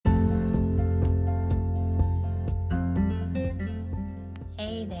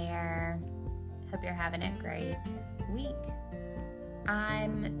you're having a great week.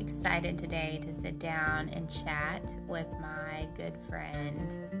 I'm excited today to sit down and chat with my good friend,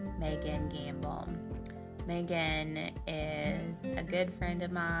 Magen Gambill. Magen is a good friend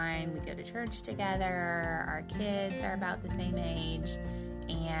of mine. We go to church together. Our kids are about the same age,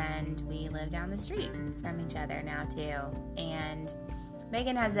 and we live down the street from each other now too. And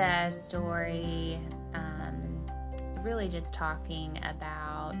Magen has a story really just talking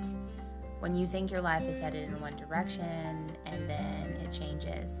about when you think your life is headed in one direction and then it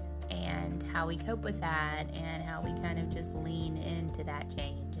changes, and how we cope with that and how we kind of just lean into that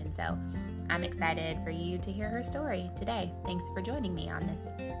change. And so I'm excited for you to hear her story today. Thanks for joining me on this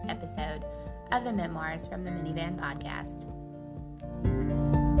episode of the Memoirs from the Minivan podcast.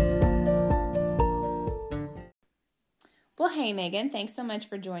 Well, hey, Magen, thanks so much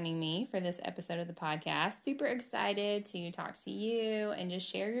for joining me for this episode of the podcast. Super excited to talk to you and just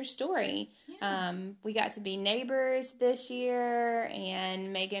share your story. Yeah. We got to be neighbors this year,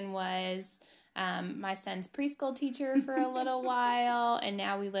 and Magen was my son's preschool teacher for a little while, and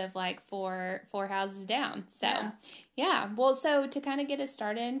now we live like four houses down. So, yeah. Well, so to kind of get us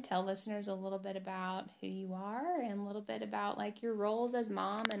started, tell listeners a little bit about who you are and a little bit about like your roles as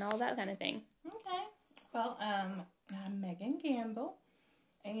mom and all that kind of thing. Okay. Well, I'm Magen Gambill,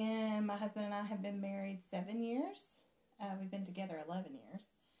 and my husband and I have been married 7 years. We've been together 11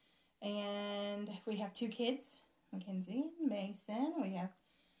 years, and we have 2 kids, Mackenzie and Mason. We have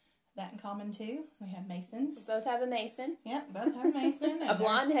that in common too. We have Masons. We both have a Mason. Yep, both have a Mason. A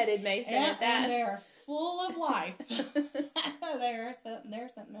blonde-headed Mason at that. And they're full of life. They're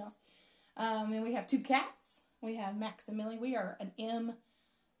something else. And we have 2 cats. We have Max and Millie. We are an M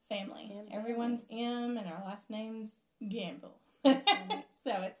family. Everyone's M, and our last name's Gambill.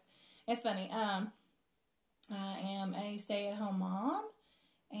 So it's funny. I am a stay-at-home mom,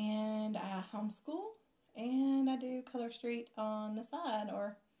 and I homeschool, and I do Color Street on the side,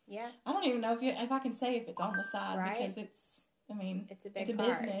 or I don't even know if I can say if it's on the side, right? Because it's a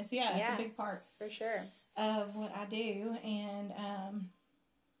business. Yeah, it's a big part for sure of what I do, and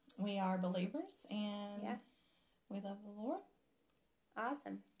we are believers, and we love the Lord.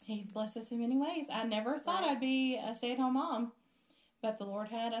 Awesome. He's blessed us in many ways. I never thought I'd be a stay-at-home mom, but the Lord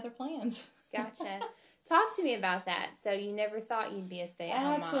had other plans. Gotcha. Talk to me about that. So you never thought you'd be a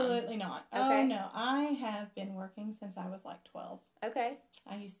stay-at-home mom? Absolutely not. Okay. Oh, no. I have been working since I was like 12. Okay.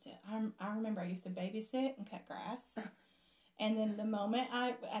 I remember I used to babysit and cut grass. And then the moment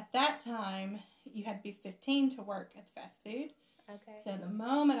at that time, you had to be 15 to work at the fast food. Okay. So the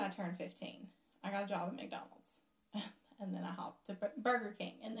moment I turned 15, I got a job at McDonald's. And then I hopped to Burger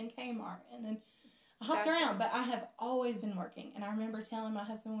King, and then Kmart, and then I hopped around. But I have always been working. And I remember telling my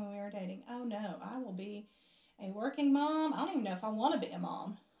husband when we were dating, oh, no, I will be a working mom. I don't even know if I want to be a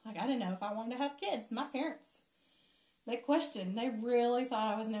mom. Like, I didn't know if I wanted to have kids. My parents, they questioned. They really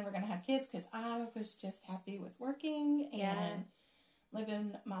thought I was never going to have kids because I was just happy with working and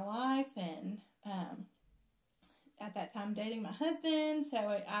living my life. And at that time, dating my husband.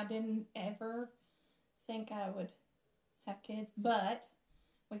 So I didn't ever think I would have kids, but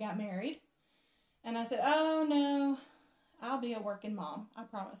we got married, and I said, oh no, I'll be a working mom. I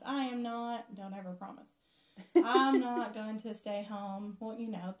promise. I am not, don't ever promise. I'm not going to stay home. Well,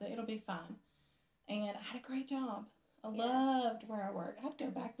 it'll be fine. And I had a great job. I loved where I worked. I'd go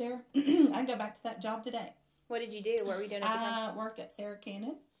back there. I'd go back to that job today. What did you do? What were you doing at the time? I worked at Sarah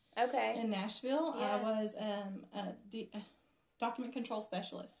Cannon. Okay. In Nashville. Yeah. I was a document control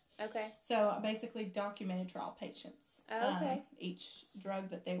specialist. Okay. So I basically documented trial patients. Okay. Each drug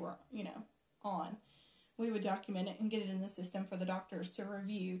that they were, on. We would document it and get it in the system for the doctors to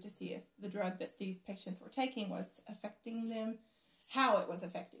review to see if the drug that these patients were taking was affecting them, how it was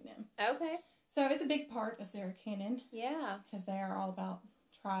affecting them. Okay. So it's a big part of Sarah Cannon. Yeah. Because they are all about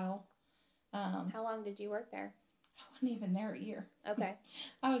trial. How long did you work there? I wasn't even there a year. Okay.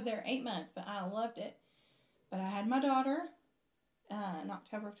 I was there 8 months, but I loved it. But I had my daughter in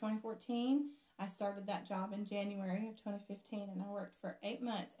October of 2014. I started that job in January of 2015, and I worked for 8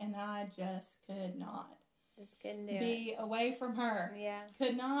 months, and I just could not be away from her. Yeah.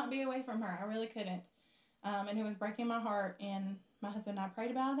 Could not be away from her. I really couldn't. And it was breaking my heart, and my husband and I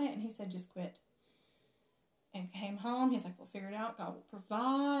prayed about it, and he said, just quit. And came home. He's like, we'll figure it out. God will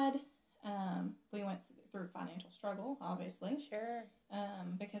provide. We went through financial struggle, obviously. Sure.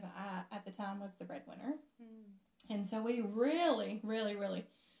 Because I, at the time, was the breadwinner. And so we really, really, really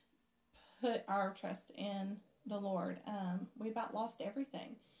put our trust in the Lord. We about lost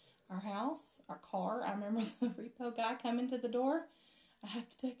everything. Our house, our car. I remember the repo guy coming to the door. I have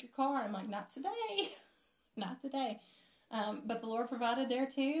to take your car. I'm like, not today. Not today. But the Lord provided there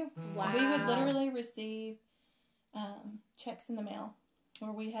too. Wow. We would literally receive checks in the mail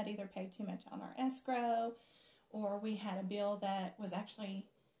where we had either paid too much on our escrow, or we had a bill that was actually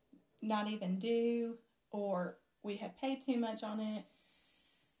not even due, or we had paid too much on it.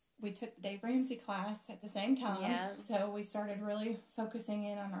 We took the Dave Ramsey class at the same time. Yeah. So we started really focusing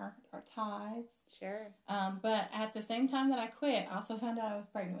in on our tithes. Sure. But at the same time that I quit, I also found out I was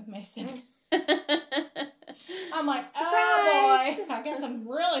pregnant with Mason. I'm like, Surprise! oh boy, I guess I'm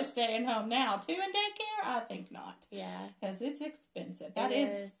really staying home now. 2 in daycare? I think not. Yeah. Because it's expensive. That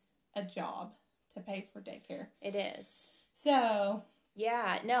is a job to pay for daycare. It is. So.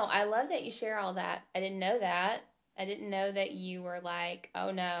 Yeah. No, I love that you share all that. I didn't know that. I didn't know that you were like,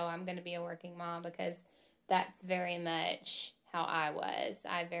 oh no, I'm going to be a working mom, because that's very much how I was.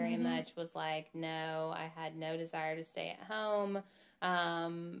 I very much was like, no, I had no desire to stay at home.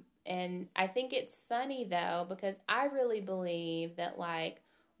 And I think it's funny though, because I really believe that like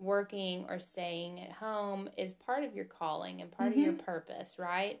working or staying at home is part of your calling and part of your purpose,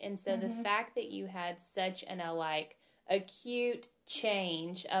 right? And so the fact that you had such like acute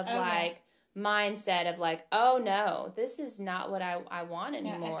change of mindset of like, oh no, this is not what I want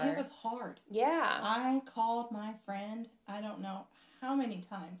anymore. Yeah, it was hard. Yeah. I called my friend, I don't know how many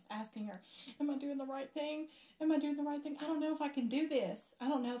times, asking her, am I doing the right thing? Am I doing the right thing? I don't know if I can do this. I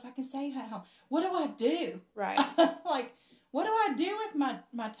don't know if I can stay at home. What do I do? Right. Like, what do I do with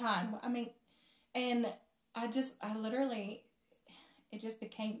my time? I mean, and I literally, it just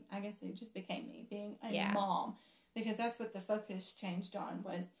became me being a mom, because that's what the focus changed on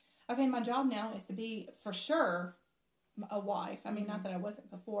was, okay, my job now is to be, for sure, a wife. I mean, not that I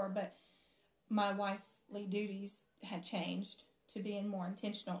wasn't before, but my wifely duties had changed to being more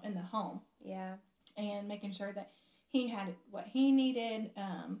intentional in the home. Yeah. And making sure that he had what he needed,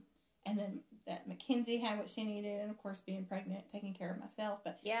 and then that Mackenzie had what she needed, and of course being pregnant, taking care of myself.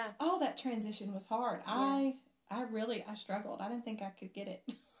 But all that transition was hard. Yeah. I struggled. I didn't think I could get it.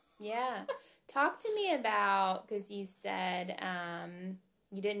 Yeah. Talk to me about, because you said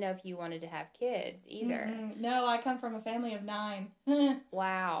you didn't know if you wanted to have kids either. Mm-hmm. No, I come from a family of 9.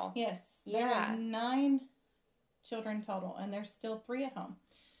 Wow. Yes. There was 9 children total, and there's still 3 at home.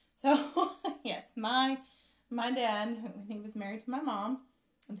 So, yes, my dad, when he was married to my mom,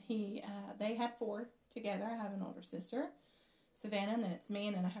 they had 4 together. I have an older sister, Savannah, and then it's me,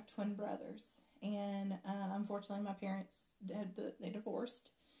 and then I have twin brothers. And unfortunately, my parents, they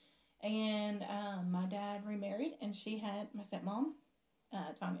divorced. And my dad remarried, and she had my stepmom,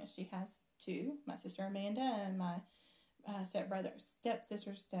 Tanya. She has 2, my sister Amanda, and my stepbrother,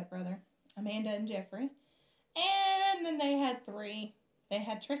 Amanda and Jeffrey. And then they had 3. They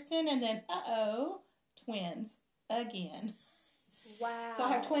had Tristan, and then, twins again. Wow. So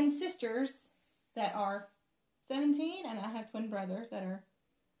I have twin sisters that are 17, and I have twin brothers that are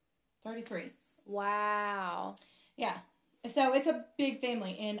 33. Wow. Yeah. So it's a big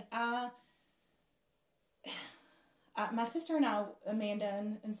family, and my sister and I,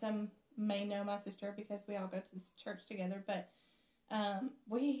 Amanda, and some may know my sister because we all go to this church together, but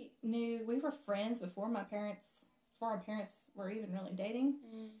we were friends before our parents were even really dating.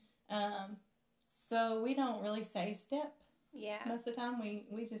 So we don't really say step. Yeah. Most of the time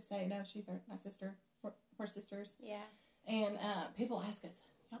we just say, no, she's my sister. We're sisters. Yeah. And people ask us,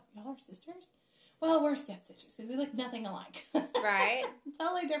 y'all are sisters? Well, we're stepsisters because we look nothing alike. Right.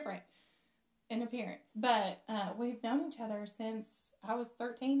 Totally different in appearance. But we've known each other since I was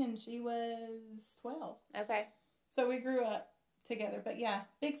 13 and she was 12. Okay. So we grew up together. But yeah,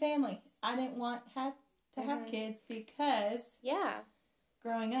 big family. I didn't want to have kids because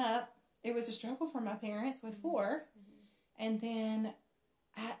growing up, it was a struggle for my parents with 4. And then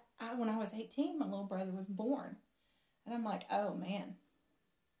when I was 18, my little brother was born. And I'm like, oh, man.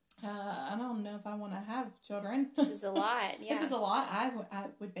 I don't know if I want to have children. This is a lot. Yeah. This is a lot. I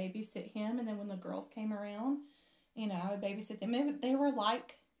would babysit him, and then when the girls came around, I would babysit them. It was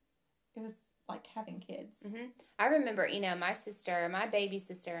like having kids. Mm-hmm. I remember, my baby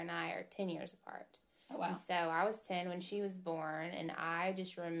sister and I are 10 years apart. Oh, wow. And so I was 10 when she was born, and I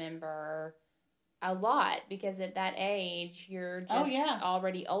just remember a lot because at that age, you're just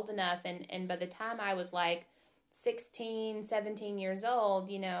already old enough. And by the time I was like 16, 17 years old,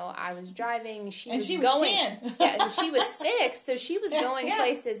 I was driving. She was 10. Yeah, she was 6, so she was going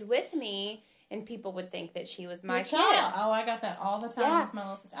places with me, and people would think that she was my kid. Oh, I got that all the time with my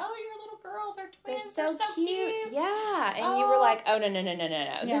little sister. Oh, your little girls are twins. They're so cute. Yeah, and you were like, oh, no.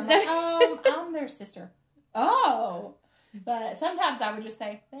 Yeah, I'm their sister. Oh. But sometimes I would just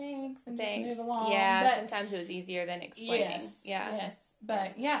say thanks and just move along. Yeah, but sometimes it was easier than explaining. Yes.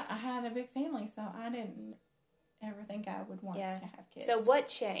 But yeah, I had a big family, so I didn't. ever think I would want to have kids. So what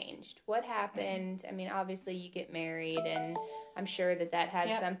changed? What happened? I mean, obviously you get married, and I'm sure that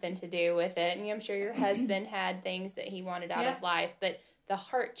had something to do with it. And I'm sure your husband had things that he wanted out of life, but the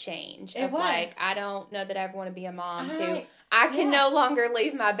heart change of like, I don't know that I ever want to be a mom too. I can no longer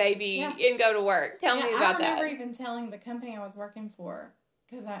leave my baby and go to work. Tell me about that. I remember even telling the company I was working for,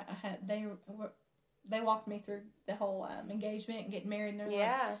 because they walked me through the whole engagement and getting married, and they're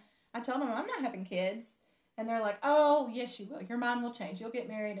like, I told them I'm not having kids. And they're like, oh, yes, you will. Your mind will change. You'll get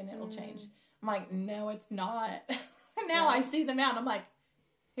married and it'll change. I'm like, no, it's not. Now I see them out. And I'm like,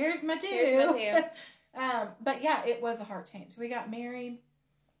 here's my two. But yeah, it was a heart change. We got married.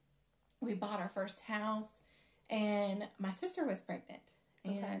 We bought our first house. And my sister was pregnant.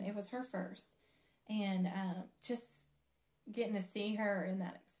 And it was her first. And just getting to see her in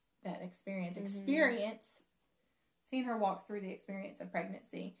that experience, seeing her walk through the experience of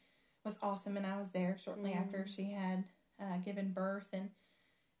pregnancy was awesome. And I was there shortly after she had given birth, and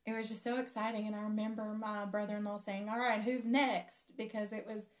it was just so exciting. And I remember my brother-in-law saying, all right, who's next? Because it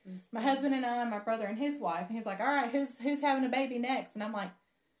was my husband and I, my brother and his wife, and he's like, all right, who's having a baby next? And I'm like,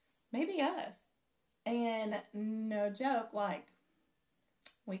 maybe us. And no joke, like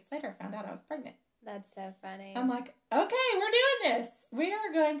weeks later I found out I was pregnant. That's so funny. I'm like, okay, we're doing this. We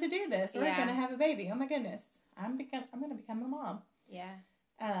are going to do this. We're going to have a baby. Oh my goodness. I'm going to become a mom. Yeah.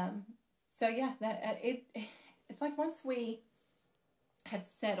 So yeah, that it's like once we had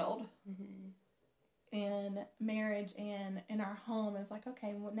settled in marriage and in our home, it's like,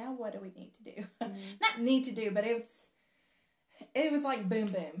 okay, well, now what do we need to do? Not need to do, but it was like boom,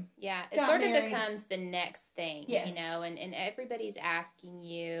 boom. Yeah, it sort of becomes the next thing, you know, and everybody's asking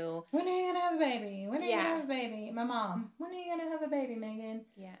you, when are you going to have a baby? When are you going to have a baby? My mom, when are you going to have a baby, Megan?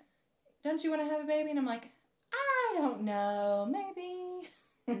 Yeah. Don't you want to have a baby? And I'm like, I don't know, maybe.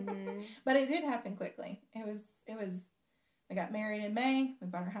 But it did happen quickly. It was, we got married in May, we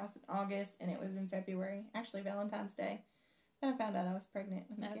bought our house in August, and it was in February, actually Valentine's Day. Then I found out I was pregnant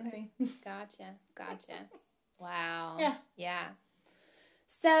with Mackenzie. Gotcha. Wow. Yeah.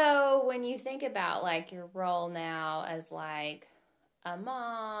 So when you think about like your role now as like a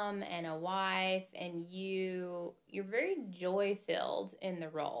mom and a wife, and you're very joy filled in the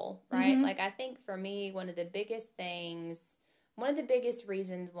role, right? Like I think for me, one of the biggest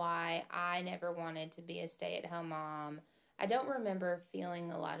reasons why I never wanted to be a stay-at-home mom, I don't remember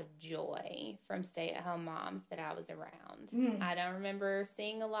feeling a lot of joy from stay-at-home moms that I was around. I don't remember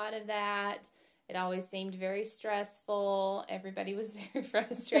seeing a lot of that. It always seemed very stressful. Everybody was very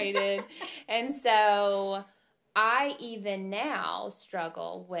frustrated. And so I even now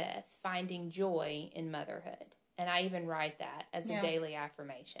struggle with finding joy in motherhood. And I even write that as a daily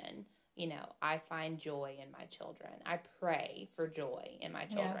affirmation. You know, I find joy in my children. I pray for joy in my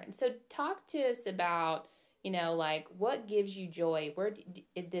children. Yeah. So talk to us about, you know, like what gives you joy? Where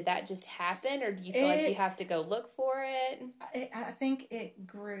did that just happen, or do you feel like you have to go look for it? I think it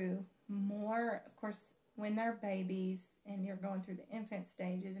grew more, of course, when they're babies and you're going through the infant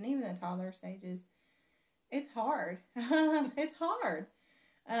stages and even the toddler stages. It's hard. It's hard.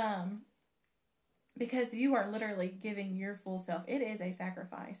 Because you are literally giving your full self. It is a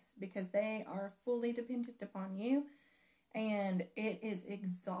sacrifice because they are fully dependent upon you, and it is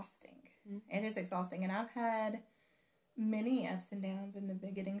exhausting. It is exhausting, and I've had many ups and downs in the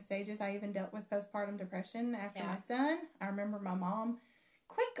beginning stages. I even dealt with postpartum depression after my son. I remember my mom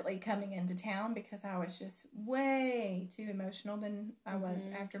quickly coming into town because I was just way too emotional than I was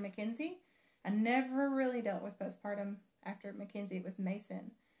after Mackenzie. I never really dealt with postpartum after Mackenzie. It was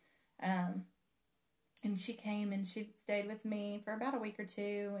Mason. And she came and she stayed with me for about a week or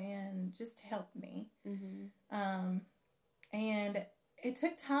two and just helped me. And it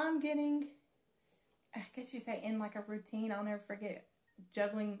took time getting, I guess you say, in like a routine. I'll never forget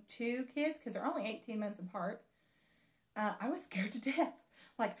juggling two kids because they're only 18 months apart. I was scared to death.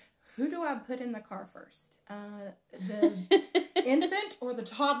 Like, who do I put in the car first? The infant or the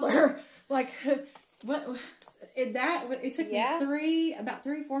toddler? Like, what? It took me about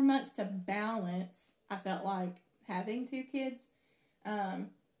 3-4 months to balance. I felt like having two kids.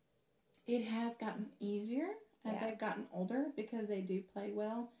 It has gotten easier as they've gotten older because they do play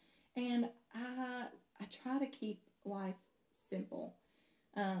well, and I try to keep life simple.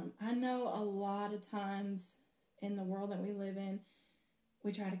 I know a lot of times in the world that we live in,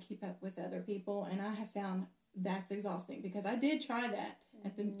 we try to keep up with other people, and I have found that's exhausting because I did try that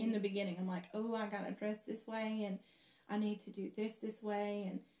in the beginning. I'm like, oh, I gotta dress this way, and I need to do this way,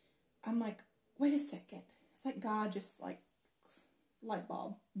 and I'm like, wait a second. It's like God just like, light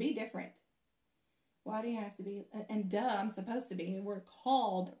bulb, be different. Why do you have to be? And duh, I'm supposed to be. We're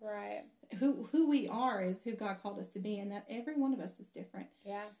called. Right. Who we are is who God called us to be, and that every one of us is different.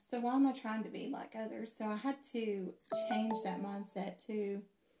 Yeah. So why am I trying to be like others? So I had to change that mindset to,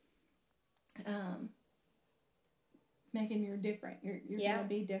 Megan, you're different. You're Yeah. gonna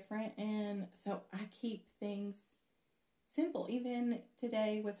be different, and so I keep things simple. Even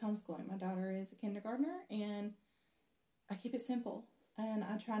today with homeschooling, my daughter is a kindergartner, and I keep it simple, and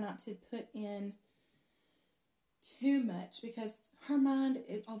I try not to put in too much because her mind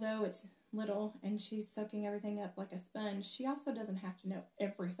is, although it's little and she's soaking everything up like a sponge, she also doesn't have to know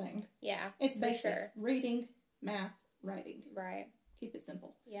everything. Yeah. It's basic. Sure. Reading, math, writing. Right. Keep it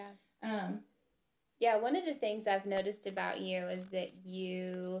simple. Yeah. Yeah, one of the things I've noticed about you is that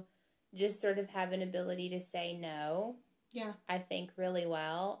you just sort of have an ability to say no. Yeah. I think really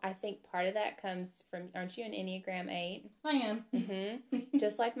well. I think part of that comes from, aren't you an Enneagram 8? I am. Mm-hmm.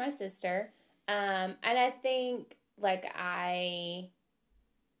 Just like my sister. And I think like I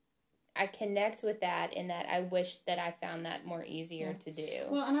connect with that in that I wish that I found that more easier to do.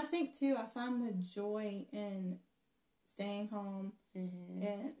 Well, and I think too, I find the joy in staying home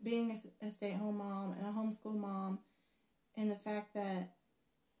and being a stay-at-home mom and a homeschool mom, and the fact that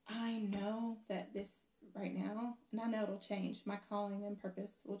I know that this right now, and I know it'll change. My calling and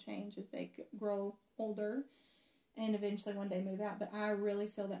purpose will change as they grow older and eventually one day move out. But I really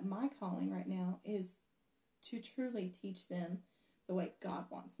feel that my calling right now is to truly teach them the way God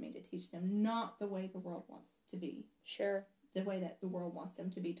wants me to teach them, not the way the world wants to be. Sure. The way that the world wants them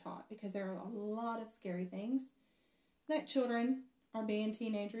to be taught. Because there are a lot of scary things that children are being,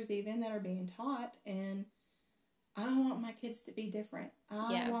 teenagers even, that are being taught. And I want my kids to be different.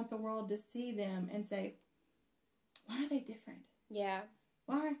 I want the world to see them and say, why are they different? Yeah.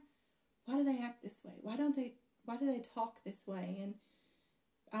 Why do they act this way? Why do they talk this way? And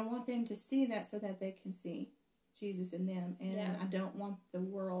I want them to see that so that they can see Jesus in them. And I don't want the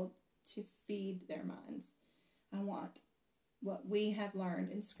world to feed their minds. I want what we have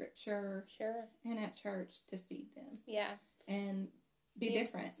learned in Scripture and at church to feed them. Yeah. And be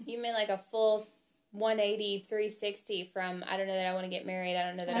different. You made like a full 180, 360 from, I don't know that I want to get married, I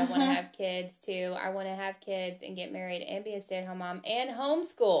don't know that I want to have kids, to I want to have kids and get married and be a stay-at-home mom and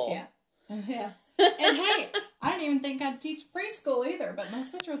homeschool. Yeah. Yeah. And hey, I didn't even think I'd teach preschool either, but my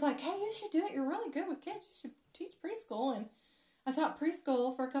sister was like, hey, you should do it. You're really good with kids. You should teach preschool. And I taught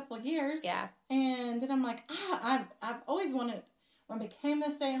preschool for a couple of years. Yeah. And then I'm like, I've always wanted, when I became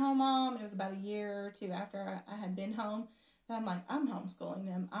a stay-at-home mom, it was about a year or two after I had been home, that I'm like, I'm homeschooling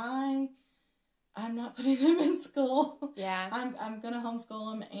them. I'm not putting them in school. Yeah. I'm going to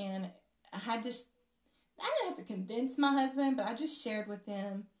homeschool them. And I didn't have to convince my husband, but I just shared with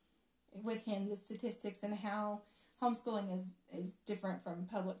him the statistics and how homeschooling is different from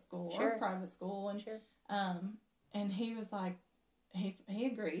public school or private school. And and he was like, he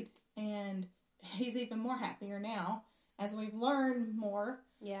agreed. And he's even more happier now as we've learned more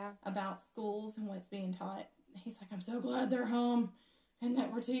about schools and what's being taught. He's like, I'm so glad they're home and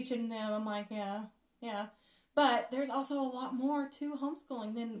that we're teaching them. I'm like, yeah. But there's also a lot more to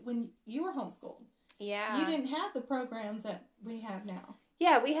homeschooling than when you were homeschooled. Yeah. You didn't have the programs that we have now.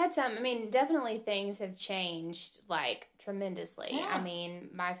 Yeah, we had some. I mean, definitely things have changed, like, tremendously. Yeah. I mean,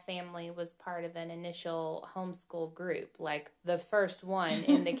 my family was part of an initial homeschool group, like the first one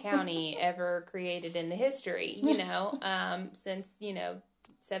in the county ever created in the history, since,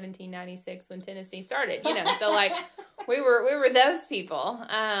 1796 when Tennessee started, So, like, we were those people.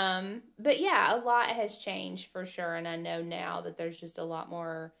 But, yeah, a lot has changed for sure, and I know now that there's just a lot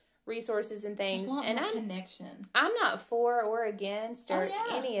more resources and things. There's a lot more connection. I'm not for or against or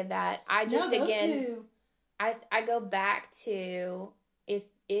any of that. I just I go back to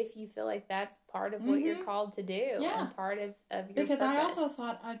if you feel like that's part of what you're called to do and part of your because purpose. I also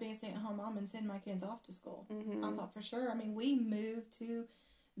thought I'd be a stay-at-home mom and send my kids off to school. I thought for sure. I mean, we moved to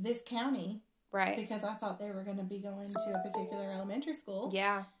this county because I thought they were going to be going to a particular elementary school.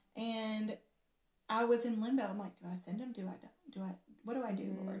 Yeah. And I was in limbo. I'm like, do I send them? What do I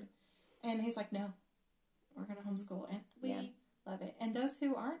do, Lord? And he's like, no, we're going to homeschool. And we love it. And those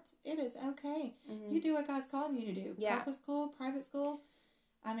who aren't, it is okay. You do what God's calling you to do. Yeah. Public school, private school.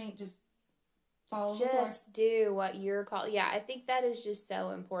 I mean, just follow the Lord. Just do what you're called. Yeah, I think that is just so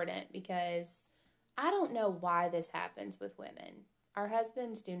important because I don't know why this happens with women. Our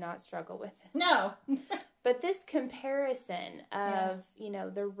husbands do not struggle with it. No. But this comparison of,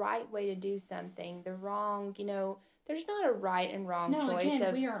 the right way to do something, the wrong, there's not a right and wrong choice.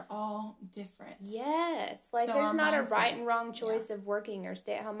 Again, we are all different. Yes. Like, so there's not a right and wrong choice of working or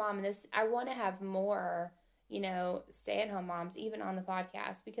stay-at-home mom. And this, I want to have more, stay-at-home moms, even on the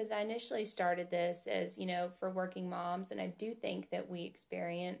podcast, because I initially started this as, for working moms, and I do think that we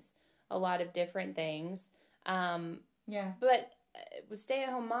experience a lot of different things. But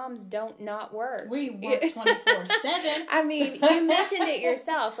stay-at-home moms don't not work. We work 24/7. I mean, you mentioned it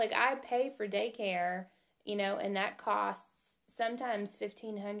yourself. Like, I pay for daycare, and that costs sometimes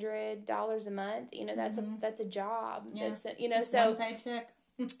 $1,500 a month. That's a job. Yeah. That's one paycheck.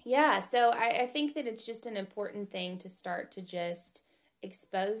 Yeah, so I think that it's just an important thing to start to just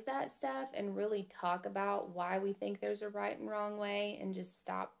expose that stuff and really talk about why we think there's a right and wrong way, and just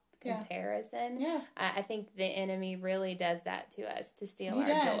stop comparison. Yeah. I think the enemy really does that to us, to steal our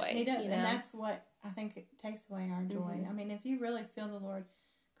joy. He does. And that's what I think it takes away our joy. I mean, if you really feel the Lord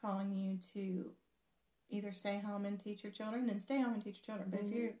calling you to either stay home and teach your children, then stay home and teach your children. But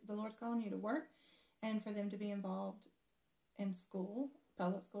if the Lord's calling you to work and for them to be involved in school,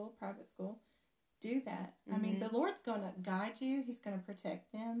 public school, private school, do that. I mean, the Lord's going to guide you. He's going to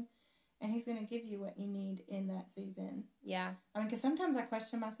protect them. And He's going to give you what you need in that season. Yeah. I mean, because sometimes I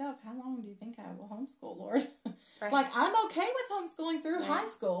question myself, how long do you think I will homeschool, Lord? Right. Like, I'm okay with homeschooling through high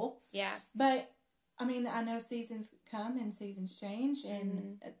school. Yeah. But, I mean, I know seasons come and seasons change,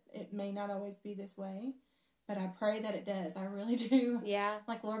 and it may not always be this way. But I pray that it does. I really do. Yeah.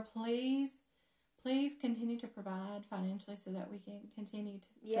 Like, Lord, please continue to provide financially so that we can continue to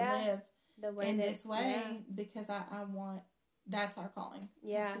live the way in this way, because I want, that's our calling,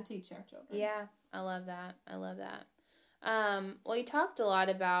 is to teach our children. Yeah, I love that. Well, you talked a lot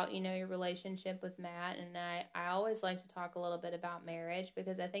about, your relationship with Matt, and I always like to talk a little bit about marriage,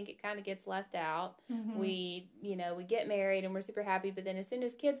 because I think it kind of gets left out. We get married and we're super happy, but then as soon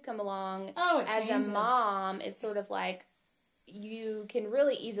as kids come along, as a mom, it's sort of like, you can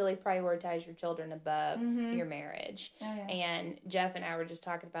really easily prioritize your children above your marriage. Oh, yeah. And Jeff and I were just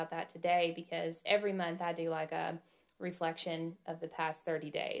talking about that today, because every month I do like a reflection of the past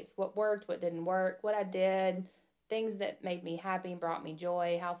 30 days. What worked, what didn't work, what I did, things that made me happy and brought me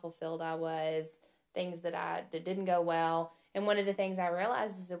joy, how fulfilled I was, things that didn't go well. And one of the things I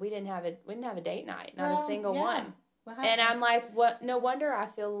realized is that we didn't have a date night, not a single one. And I'm like, what? No wonder I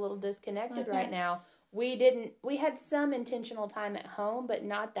feel a little disconnected right now. We had some intentional time at home, but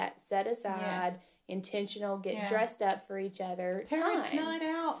not that set aside, intentional, get dressed up for each other Parents' time. night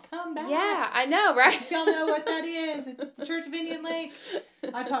out, come back. Yeah, I know, right? If y'all know what that is, it's the Church of Indian Lake.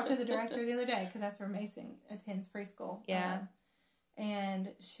 I talked to the director the other day, because that's where Mason attends preschool. Yeah.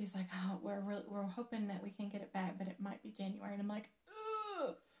 And she's like, oh, we're hoping that we can get it back, but it might be January. And I'm like,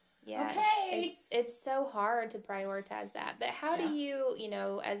 ooh. Yeah, okay. It's so hard to prioritize that. But how do you,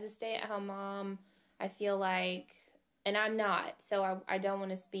 as a stay-at-home mom, I feel like, and I'm not, so I don't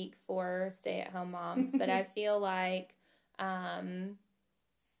want to speak for stay-at-home moms, but I feel like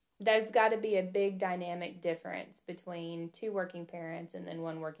there's got to be a big dynamic difference between two working parents and then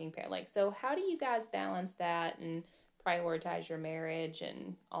one working parent. Like, so how do you guys balance that and prioritize your marriage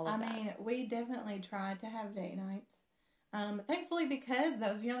and all of that? I mean, we definitely tried to have date nights. Thankfully, because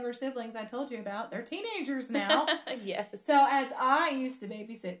those younger siblings I told you about, they're teenagers now. Yes. So as I used to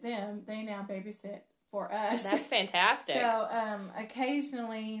babysit them, they now babysit for us. That's fantastic. So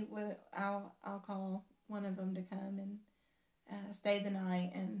occasionally I'll call one of them to come and stay the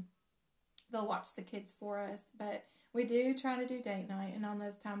night, and they'll watch the kids for us. But we do try to do date night, and on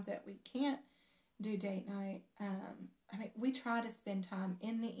those times that we can't do date night, we try to spend time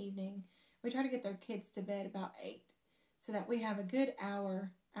in the evening. We try to get their kids to bed about 8, so that we have a good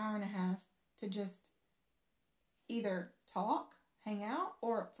hour and a half to just either talk, hang out,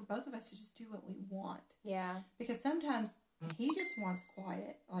 or for both of us to just do what we want. Yeah. Because sometimes he just wants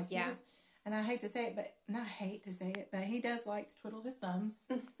quiet. And I hate to say it, but he does like to twiddle his thumbs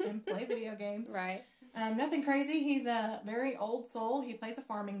and play video games. Right. Nothing crazy. He's a very old soul. He plays a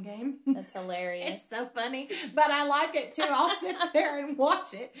farming game. That's hilarious. It's so funny. But I like it too. I'll sit there and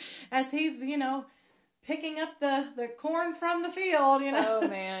watch it as he's, picking up the corn from the field, Oh,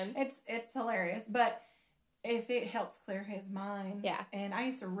 man. It's hilarious. But if it helps clear his mind. Yeah. And I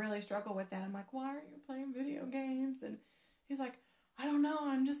used to really struggle with that. I'm like, why aren't you playing video games? And he's like, I don't know.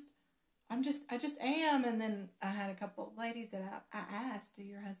 I just am. And then I had a couple of ladies that I asked, do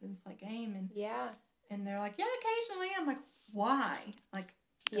your husbands play game? And yeah. And they're like, yeah, occasionally. I'm like, why? Like,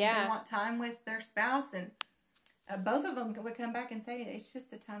 they want time with their spouse. And both of them would come back and say it's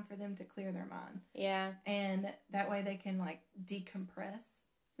just a time for them to clear their mind. Yeah. And that way they can, like, decompress.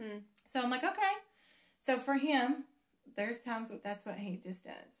 So I'm like, okay. So for him, there's times that's what he just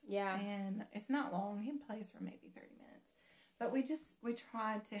does. Yeah. And it's not long. He plays for maybe 30 minutes. But we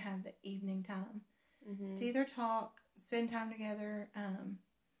tried to have the evening time to either talk, spend time together.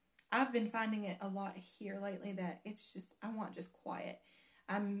 I've been finding it a lot here lately that it's just, I want just quiet.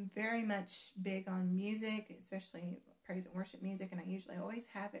 I'm very much big on music, especially praise and worship music, and I usually always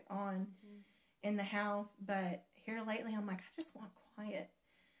have it on in the house. But here lately, I'm like, I just want quiet.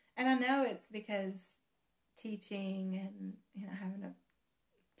 And I know it's because teaching and, you know, having a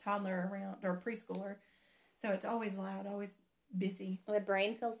toddler around or a preschooler, so it's always loud, always busy. The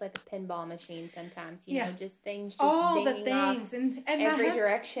brain feels like a pinball machine sometimes. You know, just things just all the dinging things off and every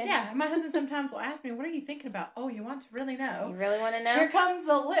direction. Yeah, my husband sometimes will ask me, "What are you thinking about?" Oh, you want to really know? You really want to know? Here comes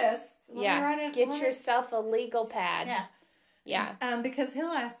the list. Get yourself a legal pad. Yeah. Because he'll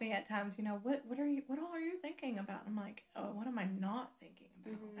ask me at times, you know, what all are you thinking about? I'm like, oh, what am I not thinking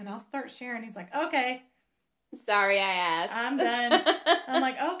about? And I'll start sharing. He's like, okay. Sorry, I asked. I'm done. I'm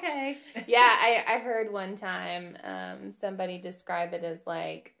like, okay. Yeah, I heard one time somebody describe it as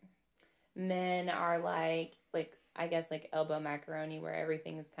like men are like I guess like elbow macaroni, where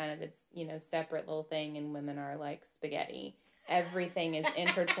everything is kind of its, you know, separate little thing, and women are like spaghetti. Everything is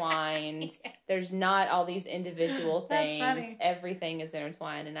intertwined. Yes. There's not all these individual things. That's funny. Everything is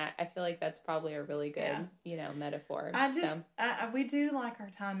intertwined, and I feel like that's probably a really good, you know, metaphor. We do like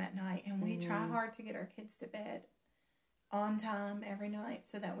our time at night, and we try hard to get our kids to bed on time every night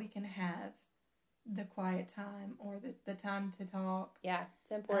so that we can have the quiet time or the time to talk. Yeah,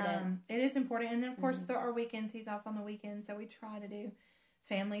 it's important. It is important. And then, of course, there are weekends. He's off on the weekends, so we try to do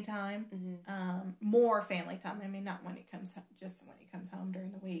family time, more family time. I mean, not when he comes just when he comes home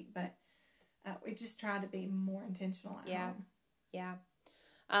during the week, but we just try to be more intentional at home. Yeah.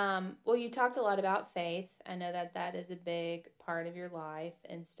 Well, you talked a lot about faith. I know that is a big part of your life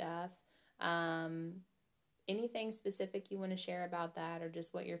and stuff. Anything specific you want to share about that, or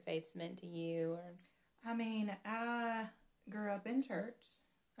just what your faith's meant to you? Or I mean, I grew up in church.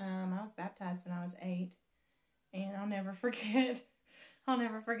 I was baptized when I was 8, and I'll never forget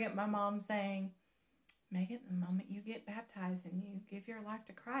my mom saying, Megan, the moment you get baptized and you give your life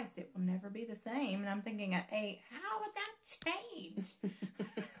to Christ, it will never be the same. And I'm thinking at 8, how would that change?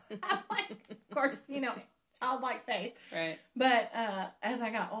 I'm like, of course, you know, childlike faith. Right. But as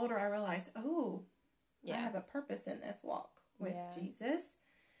I got older, I realized, I have a purpose in this walk with Jesus.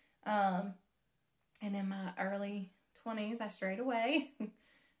 And in my early 20s, I strayed away,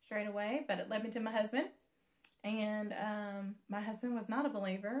 but it led me to my husband. And my husband was not a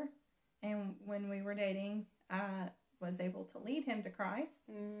believer. And when we were dating, I was able to lead him to Christ.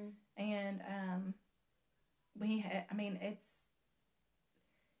 And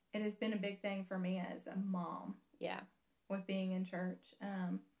it has been a big thing for me as a mom. Yeah. With being in church.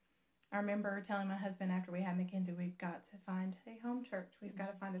 I remember telling my husband after we had Mackenzie, we've got to find a home church. We've got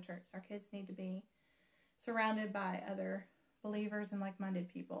to find a church. Our kids need to be surrounded by other believers and like-minded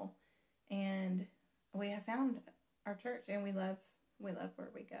people. And we have found our church, and we love where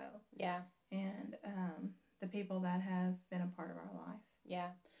we go. Yeah. And the people that have been a part of our life. Yeah.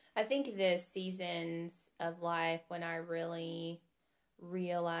 I think the seasons of life when I really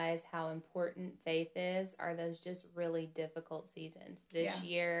realize how important faith is are those just really difficult seasons. This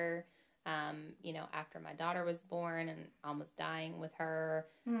year, you know, after my daughter was born and almost dying with her,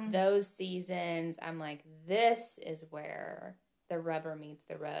 those seasons, I'm like, this is where the rubber meets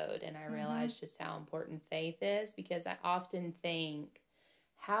the road. And I realized just how important faith is, because I often think,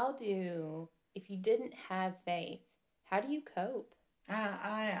 if you didn't have faith, how do you cope?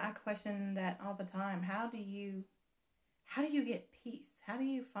 I question that all the time. How do you get peace? How do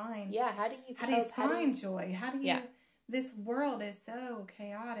you find joy? How do you this world is so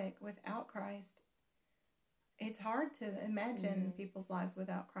chaotic without Christ. It's hard to imagine people's lives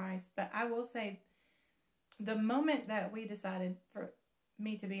without Christ. But I will say, the moment that we decided for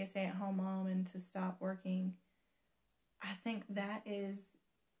me to be a stay-at-home mom and to stop working, I think that is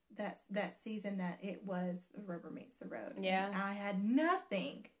that season that it was rubber meets the road. Yeah. And I had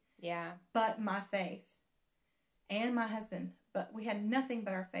nothing but my faith and my husband. But we had nothing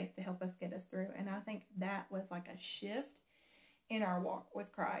but our faith to help us get us through. And I think that was like a shift in our walk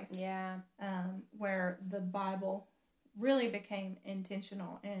with Christ. Yeah. Where the Bible really became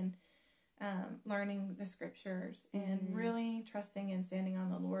intentional in learning the scriptures and really trusting and standing on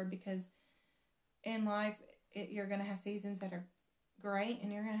the Lord. Because in life, you're going to have seasons that are great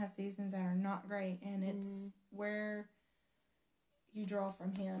and you're going to have seasons that are not great. And it's where you draw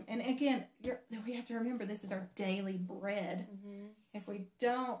from Him. And again, we have to remember this is our daily bread. If we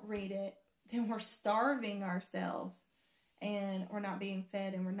don't read it, then we're starving ourselves and we're not being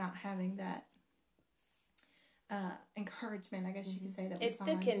fed and we're not having that encouragement, I guess you could say that. It's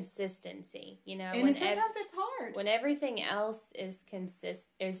the consistency, you know. And sometimes it's hard. When everything else is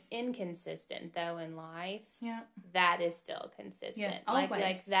inconsistent, though, in life, that is still consistent. Yeah, always.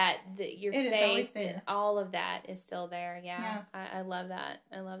 Like that, your it faith, and all of that is still there. Yeah. I love that.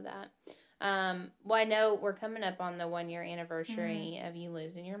 I love that. Well, I know we're coming up on the 1-year anniversary of you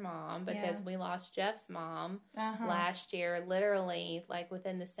losing your mom, because we lost Jeff's mom last year, literally like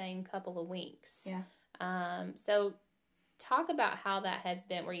within the same couple of weeks. Yeah. So talk about how that has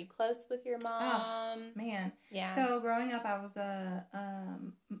been. Were you close with your mom? Oh, man. Yeah. So growing up, I was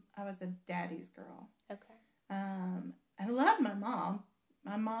a daddy's girl. Okay. I loved my mom.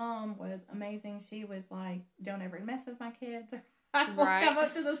 My mom was amazing. She was like, "Don't ever mess with my kids." I will come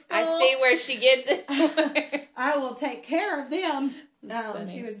up to the school. I see where she gets it. I will take care of them.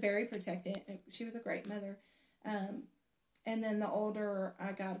 She was very protective. She was a great mother. And then the older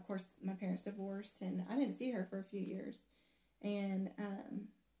I got, of course, my parents divorced, and I didn't see her for a few years. And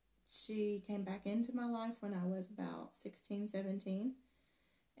she came back into my life when I was about 16, 17.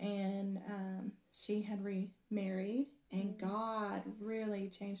 And she had remarried, and God really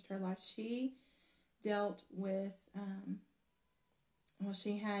changed her life. She dealt with,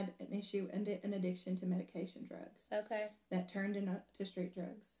 she had an issue, an addiction to medication drugs. Okay. That turned into street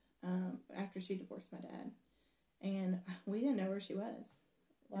drugs after she divorced my dad. And we didn't know where she was.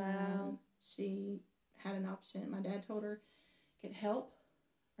 Wow. She had an option. My dad told her, get help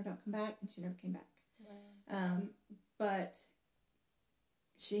or don't come back, and she never came back. Wow. But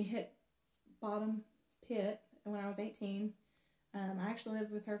she hit bottom pit when I was 18. I actually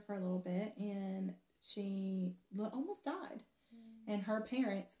lived with her for a little bit, and she almost died. And her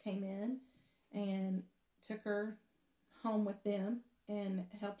parents came in and took her home with them and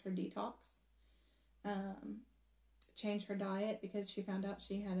helped her detox. Changed her diet because she found out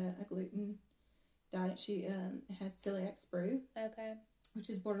she had a gluten diet. She had celiac sprue. Okay. Which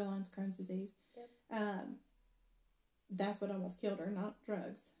is borderline Crohn's disease. Yep. That's what almost killed her, not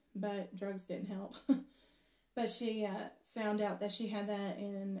drugs. But drugs didn't help. But she found out that she had that,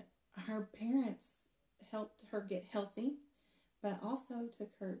 and her parents helped her get healthy, but also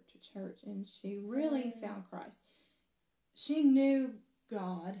took her to church, and she really found Christ. She knew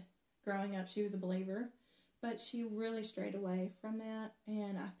God growing up. She was a believer, but she really strayed away from that,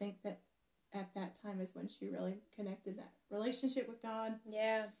 and I think that at that time is when she really connected that relationship with God.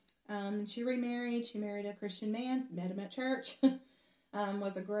 Yeah. She remarried. She married a Christian man, met him at church,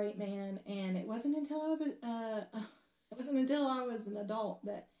 was a great man, and it wasn't until I was an adult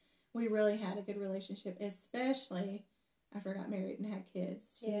that we really had a good relationship, especially after I got married and had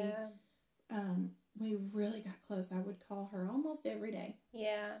kids. We really got close. I would call her almost every day.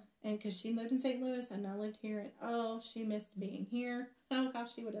 Yeah. And because she lived in St. Louis and I lived here, and she missed being here. Oh, how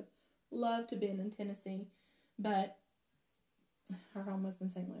she would have loved to have been in Tennessee, but her home was in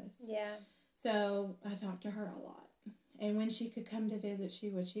St. Louis. Yeah. So I talked to her a lot. And when she could come to visit, she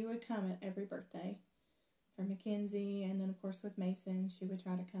would come at every birthday for Mackenzie, and then of course with Mason, she would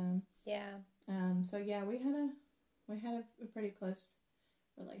try to come. Yeah. So yeah, we had a pretty close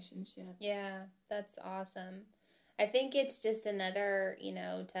relationship. Yeah, that's awesome. I think it's just another,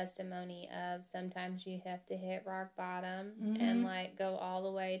 testimony of sometimes you have to hit rock bottom and go all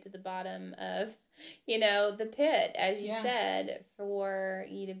the way to the bottom of, the pit, as you said, for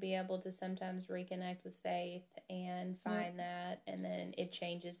you to be able to sometimes reconnect with faith and find that, and then it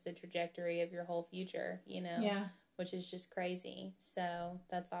changes the trajectory of your whole future, which is just crazy. So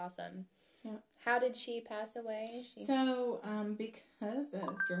that's awesome. Yeah. How did she pass away? So, because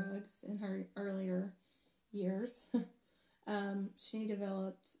of drugs in her earlier years, she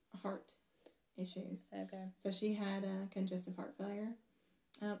developed heart issues. Okay. So she had congestive heart failure,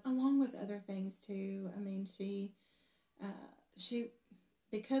 along with other things too. I mean, she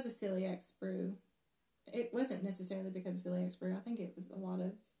because of celiac sprue, it wasn't necessarily because of celiac sprue. I think it was a lot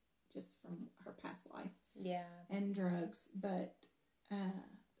of just from her past life. Yeah. And drugs, but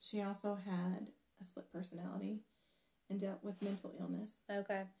she also had a split personality and dealt with mental illness.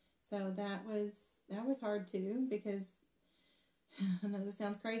 Okay. So that was hard too, because I know this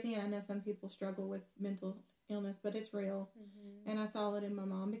sounds crazy, and I know some people struggle with mental illness, but it's real. Mm-hmm. And I saw it in my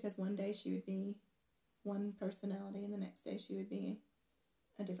mom, because one day she would be one personality and the next day she would be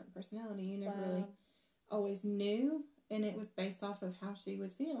a different personality. You never really always knew, and it was based off of how she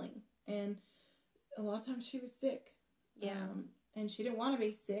was feeling. And a lot of times she was sick. Yeah. And she didn't want to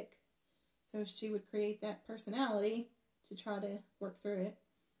be sick, so she would create that personality to try to work through it.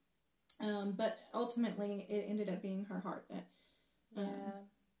 But ultimately, it ended up being her heart that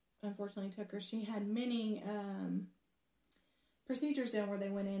unfortunately took her. She had many procedures done where they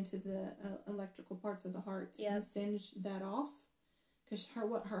went into the electrical parts of the heart and singed that off. Because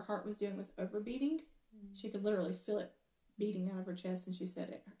what her heart was doing was overbeating. Mm-hmm. She could literally feel it beating out of her chest, and she said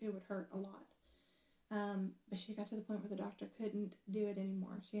it would hurt a lot. But she got to the point where the doctor couldn't do it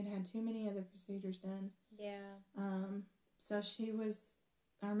anymore. She had had too many other procedures done. Yeah. So she was,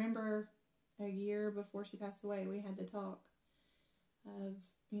 I remember a year before she passed away, we had the talk of,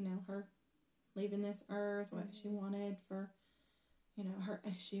 her leaving this earth, what she wanted for,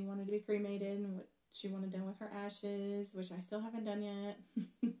 she wanted to be cremated and what she wanted done with her ashes, which I still haven't done yet.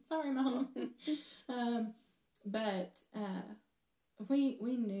 Sorry, Mom. But we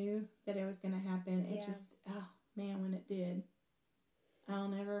knew that it was going to happen. It just, oh man, when it did, I'll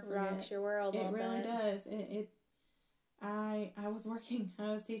never forget. Rocks your world. It really does. I was working.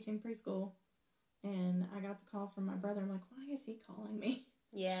 I was teaching preschool, and I got the call from my brother. I'm like, why is he calling me?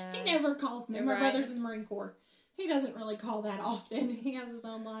 Yeah. He never calls me. My brother's in the Marine Corps. He doesn't really call that often. He has his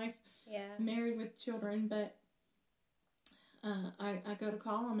own life. Yeah. Married with children, but I go to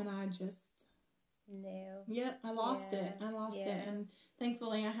call him, and I just... No. Yep, I lost it. I lost it. And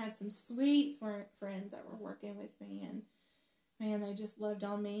thankfully, I had some sweet friends that were working with me, and man, they just loved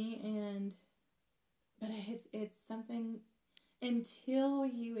on me. But it's something until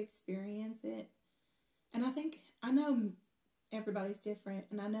you experience it. And I know everybody's different,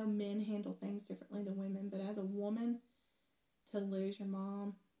 and I know men handle things differently than women. But as a woman, to lose your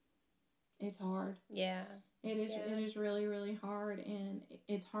mom, it's hard. Yeah. It is. Yeah. It is really, really hard, and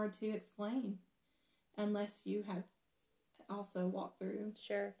it's hard to explain. Unless you have also walked through.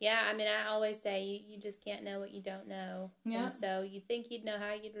 Sure. Yeah, I mean, I always say you just can't know what you don't know. Yeah. And so you think you'd know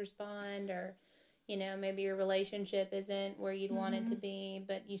how you'd respond, or, maybe your relationship isn't where you'd want it to be,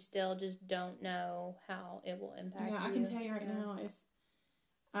 but you still just don't know how it will impact you. Yeah, I can tell you right now, if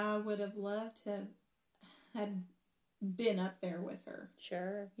I would have loved to had been up there with her.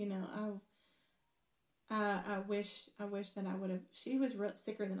 Sure. I wish that I would have. She was real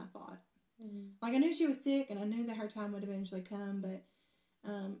sicker than I thought. Like, I knew she was sick, and I knew that her time would eventually come, but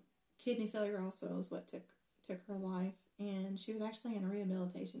kidney failure also is what took her life, and she was actually in a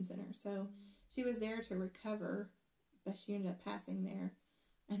rehabilitation center, so she was there to recover, but she ended up passing there,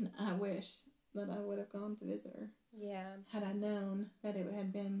 and I wish that I would have gone to visit her. Yeah. Had I known that it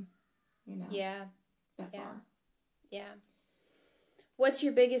had been, that far. Yeah. What's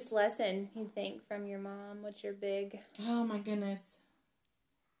your biggest lesson, you think, from your mom? What's your big... Oh, my goodness.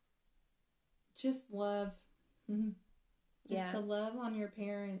 Just love. Just to love on your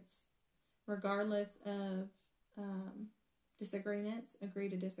parents, regardless of disagreements. Agree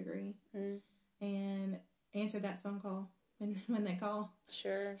to disagree. And answer that phone call when they call.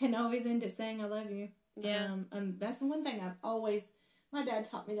 Sure. And always end it saying, I love you. Yeah. That's the one thing my dad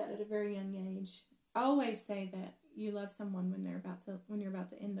taught me that at a very young age. Always say that you love someone when you're about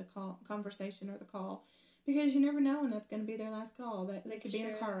to end the conversation or the call. Because you never know when that's going to be their last call. That they could be in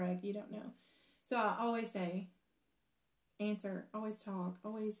a car wreck. You don't know. So I always say, answer, always talk,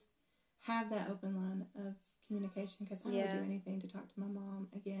 always have that open line of communication, because I would do anything to talk to my mom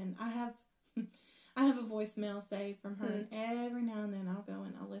again. I have a voicemail saved from her, and every now and then I'll go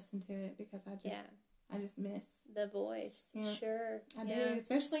and I'll listen to it, because I just miss the voice. Yeah. Sure. I do,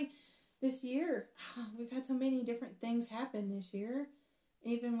 especially this year. We've had so many different things happen this year.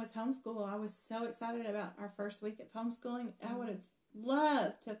 Even with homeschool, I was so excited about our first week of homeschooling. I would have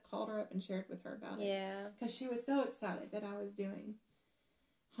loved to have called her up and shared with her about it. Yeah. Because she was so excited that I was doing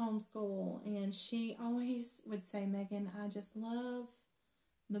homeschool. And she always would say, Megan, I just love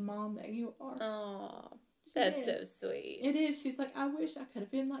the mom that you are. Oh, that's so sweet. It is. She's like, I wish I could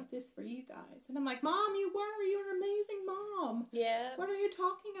have been like this for you guys. And I'm like, Mom, you were. You're an amazing mom. Yeah. What are you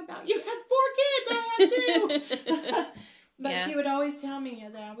talking about? You had 4 kids. I had 2. But she would always tell me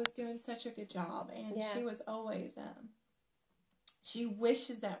that I was doing such a good job. And she was always... she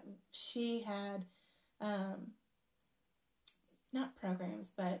wishes that she had, not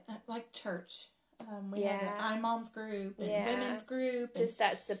programs, but like church. We have an iMoms group and women's group. Just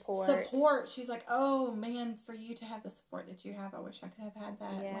that support. She's like, oh man, for you to have the support that you have, I wish I could have had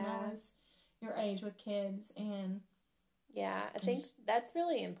that when I was your age with kids. And I think that's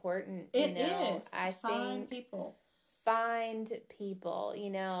really important. It is. I think people. Find people,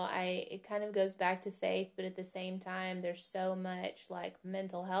 it kind of goes back to faith, but at the same time, there's so much like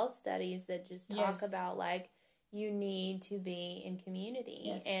mental health studies that just talk about like you need to be in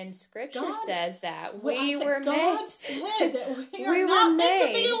community, and Scripture says that we were made. Said that we are not meant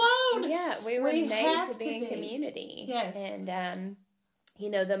to be alone. Yeah, we were made to be in community. Yes, and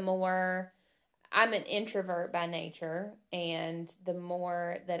the more I'm an introvert by nature, and the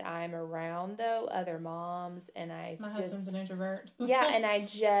more that I'm around, though, other moms, and my husband's an introvert. Yeah, and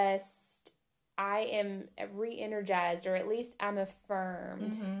I am re-energized, or at least I'm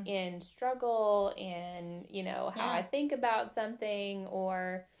affirmed in struggle and, how I think about something,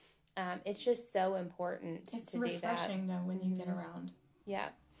 or it's just so important to do that. It's refreshing, though, when you get around. Yeah.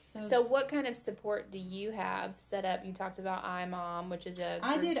 So what kind of support do you have set up? You talked about iMom, which is a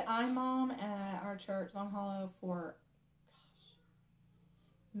group. I did iMom at our church, Long Hollow, for,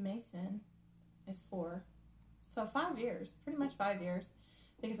 Mason is 4. So 5 years, pretty much 5 years.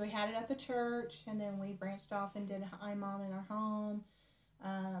 Because we had it at the church, and then we branched off and did iMom in our home.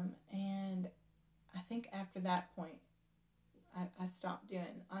 And I think after that point, I stopped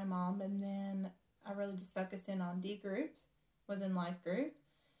doing iMom, and then I really just focused in on D groups, was in life group.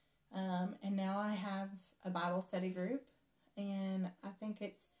 And now I have a Bible study group, and I think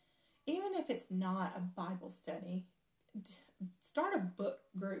even if it's not a Bible study, start a book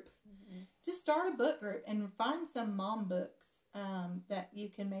group. Just start a book group and find some mom books that you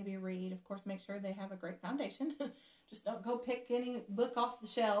can maybe read. Of course, make sure they have a great foundation. Just don't go pick any book off the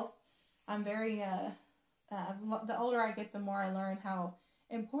shelf. I'm very, the older I get, the more I learn how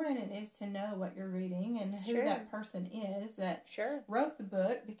important it is to know what you're reading and who that person is that wrote the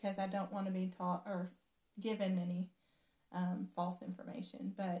book, because I don't want to be taught or given any false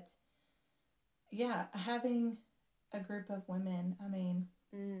information. But yeah, having a group of women, I mean,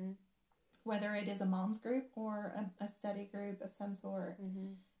 whether it is a mom's group or a study group of some sort,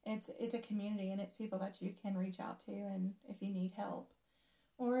 it's a community, and it's people that you can reach out to, and if you need help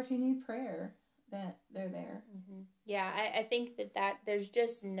or if you need prayer, that they're there. Yeah, I think that there's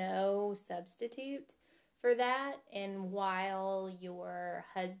just no substitute for that. And while your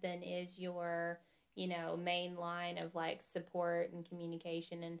husband is your, main line of like support and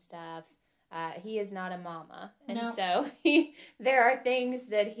communication and stuff, he is not a mama. And so there are things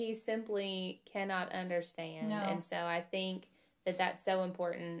that he simply cannot understand. And so I think that that's so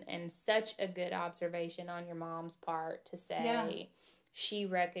important, and such a good observation on your mom's part to say she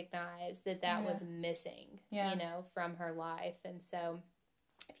recognized that was missing, from her life. And so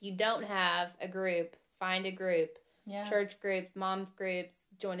if you don't have a group, find a group. Church groups, mom's groups,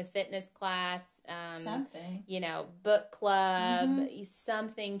 join a fitness class, something, book club,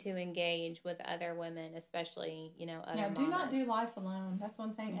 something to engage with other women, especially, other mamas. Do not do life alone. That's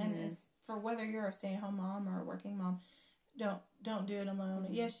one thing. And it's for whether you're a stay-at-home mom or a working mom, don't do it alone.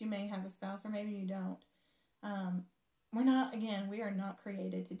 Yes, you may have a spouse, or maybe you don't. We are not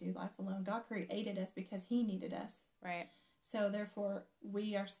created to do life alone. God created us because He needed us. Right. So therefore,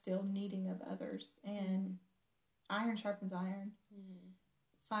 we are still needing of others, and iron sharpens iron.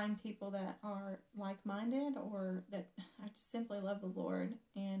 Find people that are like-minded, or that just simply love the Lord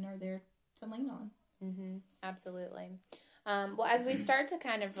and are there to lean on. Absolutely. Well, as we start to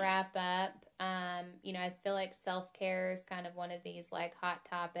kind of wrap up, I feel like self-care is kind of one of these like hot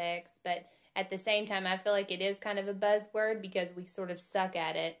topics, but at the same time, I feel like it is kind of a buzzword because we sort of suck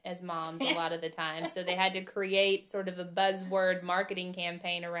at it as moms a lot of the time. So they had to create sort of a buzzword marketing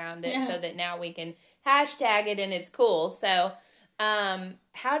campaign around it so that now we can hashtag it and it's cool. So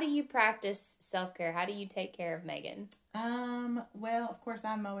how do you practice self-care? How do you take care of Megan? Well, of course,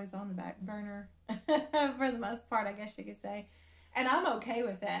 I'm always on the back burner for the most part, I guess you could say. And I'm okay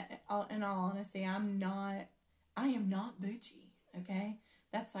with that, in all honesty. I am not bougie, okay?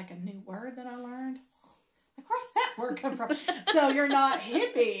 That's like a new word that I learned. Like, where's that word come from? So you're not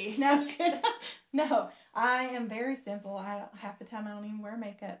hippie. No, I am very simple. Half the time I don't even wear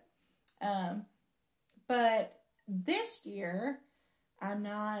makeup. But this year, I'm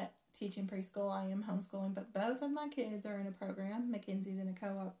not teaching preschool. I am homeschooling, but both of my kids are in a program. Mackenzie's in a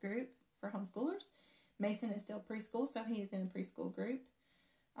co-op group for homeschoolers. Mason is still preschool, so he is in a preschool group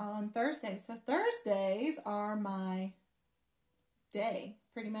on Thursdays. So Thursdays are my day,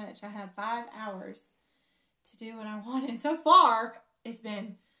 pretty much. I have 5 hours to do what I want, and so far it's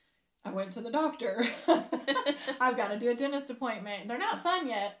been, I went to the doctor. I've got to do a dentist appointment. They're not fun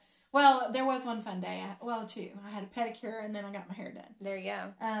yet. Well, there was one fun day. Two. I had a pedicure, and then I got my hair done. There you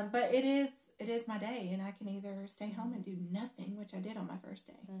go. But it is my day, and I can either stay home and do nothing, which I did on my first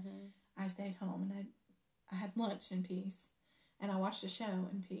day. I stayed home, and I had lunch in peace, and I watched a show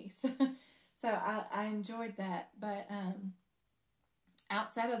in peace. So I enjoyed that. But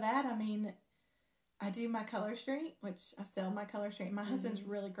outside of that, I mean, I do my color street, which I sell my color street. My husband's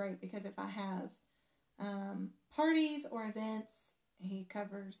really great because if I have parties or events, he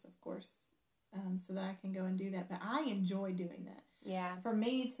covers, of course, so that I can go and do that. But I enjoy doing that. Yeah. For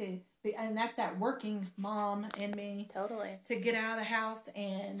me to be, and that's that working mom in me. Totally. To get out of the house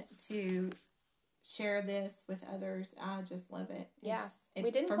and to share this with others. I just love it. Yeah.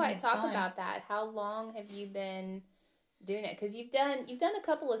 We didn't quite talk about that. How long have you been doing it? Because you've done a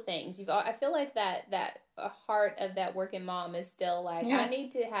couple of things. I feel like that heart of that working mom is still like, I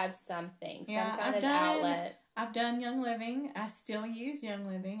need to have something, some kind of outlet. I've done Young Living. I still use Young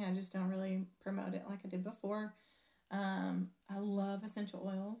Living. I just don't really promote it like I did before. I love essential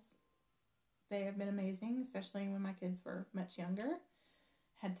oils. They have been amazing, especially when my kids were much younger.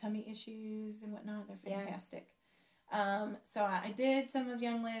 Had tummy issues and whatnot. They're fantastic. So I did some of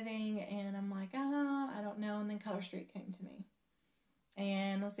Young Living, and I'm like, I don't know. And then Color Street came to me.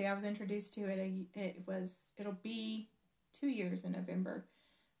 And let's see, I was introduced to it. It'll be 2 years in November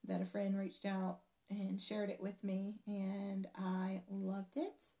that a friend reached out and shared it with me, and I loved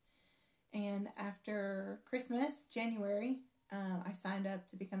it. And after Christmas, January, I signed up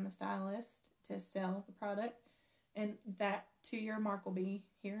to become a stylist to sell the product, and that 2-year mark will be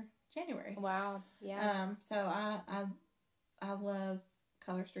here January. Wow, yeah. So I love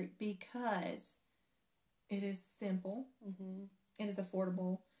Color Street because it is simple, it is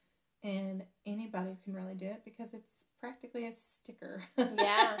affordable, and anybody can really do it because it's practically a sticker.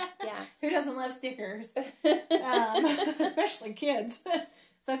 Yeah. Who doesn't love stickers? Especially kids.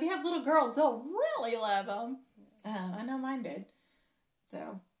 So if you have little girls, they'll really love them. I know mine did.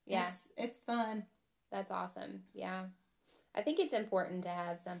 So it's fun. That's awesome. Yeah. I think it's important to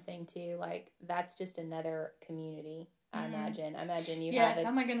have something too, like that's just another community, I imagine. I imagine you have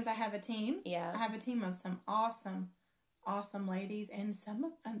oh my goodness, I have a team. Yeah. I have a team of some awesome ladies, and some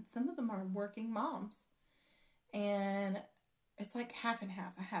of them are working moms. And it's like half and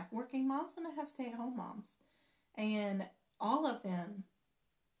half. I have working moms and I have stay-at-home moms. And all of them,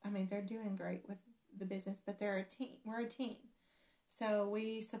 I mean, they're doing great with the business, but they're a team. We're a team. So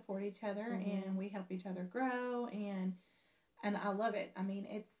we support each other and we help each other grow, and I love it. I mean,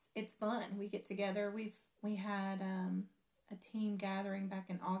 it's fun. We get together. We had a team gathering back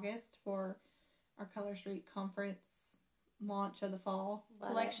in August for our Color Street conference launch of the fall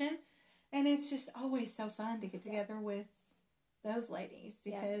collection. And it's just always so fun to get together with those ladies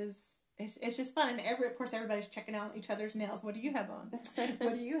because it's just fun. And of course, everybody's checking out each other's nails. What do you have on?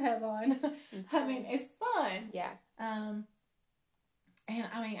 What do you have on? I mean, it's fun. Yeah. And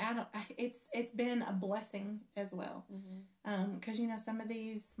I mean, it's been a blessing as well. Because, some of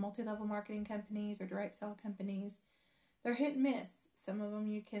these multi-level marketing companies or direct sell companies, they're hit and miss. Some of them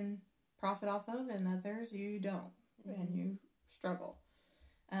you can profit off of, and others you don't, and you struggle.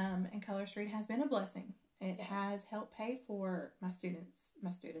 And Color Street has been a blessing. It has helped pay for my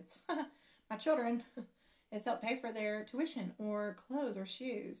children. It's helped pay for their tuition or clothes or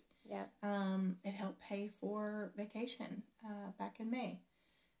shoes. Yeah. It helped pay for vacation back in May.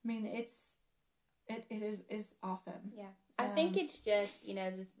 I mean, it is awesome. Yeah. I think it's just,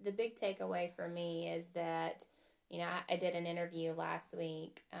 the big takeaway for me is that, I did an interview last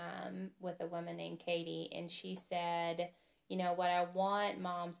week with a woman named Katie, and she said, what I want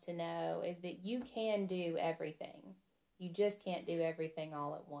moms to know is that you can do everything. You just can't do everything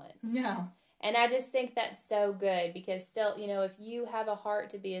all at once. No. And I just think that's so good because still, if you have a heart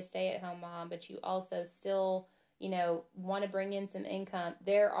to be a stay-at-home mom, but you also still, want to bring in some income,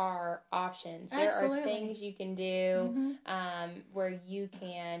 there are options. Absolutely. There are things you can do where you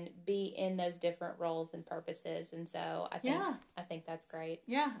can be in those different roles and purposes. And so I think that's great.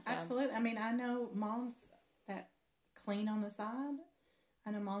 Yeah, so. Absolutely. I mean, I know moms that clean on the side.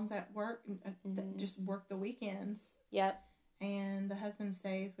 I know moms that work, that just work the weekends. Yep. And the husband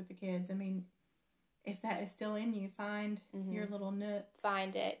stays with the kids. I mean, if that is still in you, find your little nook.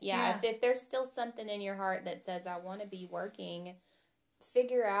 Find it. Yeah. If there's still something in your heart that says, I want to be working,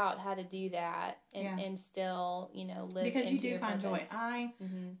 figure out how to do that and still, live because into you do your find purpose. joy. I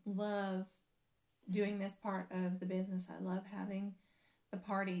love doing this part of the business. I love having the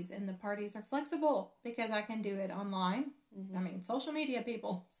parties, and the parties are flexible because I can do it online. I mean, social media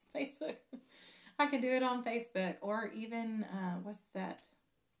people, Facebook. I can do it on Facebook, or even, what's that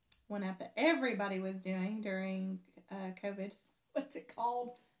one app that everybody was doing during COVID? What's it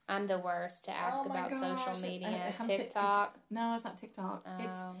called? I'm the worst to ask about social media. TikTok? No, it's not TikTok.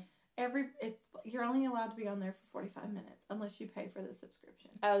 Oh. You're only allowed to be on there for 45 minutes unless you pay for the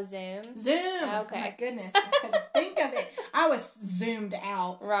subscription. Oh, Zoom? Zoom! Okay. Oh my goodness, I couldn't think of it. I was zoomed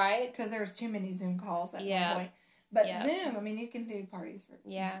out. Right. Because there was too many Zoom calls at one point. But Zoom, I mean, you can do parties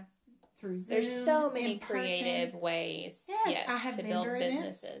through Zoom. There's so many creative ways I have to vendor build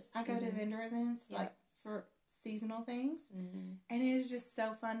events. businesses. I go to vendor events like for seasonal things. And it is just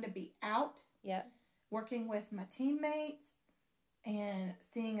so fun to be out working with my teammates and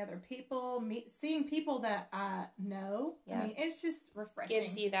seeing other people, seeing people that I know. Yeah. I mean, it's just refreshing.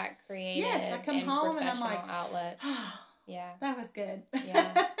 Gives you that creative I come home and I'm like, outlet. Yeah. That was good.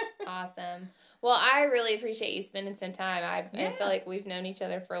 Yeah. Awesome. Well, I really appreciate you spending some time. I feel like we've known each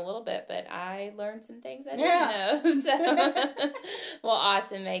other for a little bit, but I learned some things I didn't know. So, well,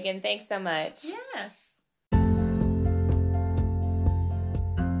 awesome, Megan. Thanks so much. Yes.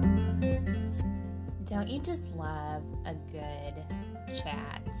 Don't you just love a good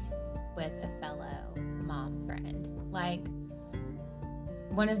chat with a fellow mom friend? Like,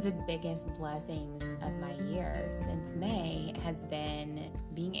 one of the biggest blessings of my year since May has been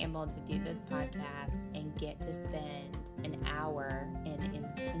being able to do this podcast and get to spend an hour in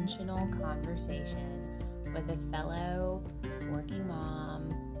intentional conversation with a fellow working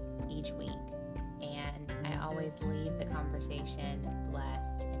mom each week. And I always leave the conversation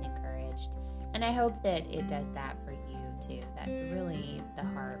blessed and encouraged. And I hope that it does that for you too. That's really the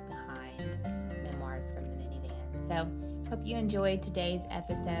heart behind Memoirs from the Minivan. So, hope you enjoyed today's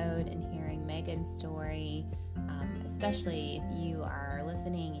episode and hearing Megan's story, especially if you are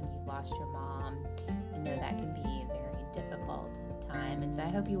listening and you've lost your mom. I know that can be a very difficult time, and so I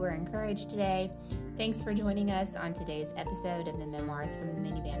hope you were encouraged today. Thanks for joining us on today's episode of the Memoirs from the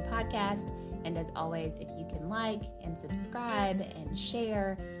Minivan podcast. And as always, if you can like and subscribe and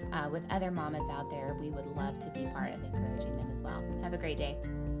share with other mamas out there, we would love to be part of encouraging them as well. Have a great day.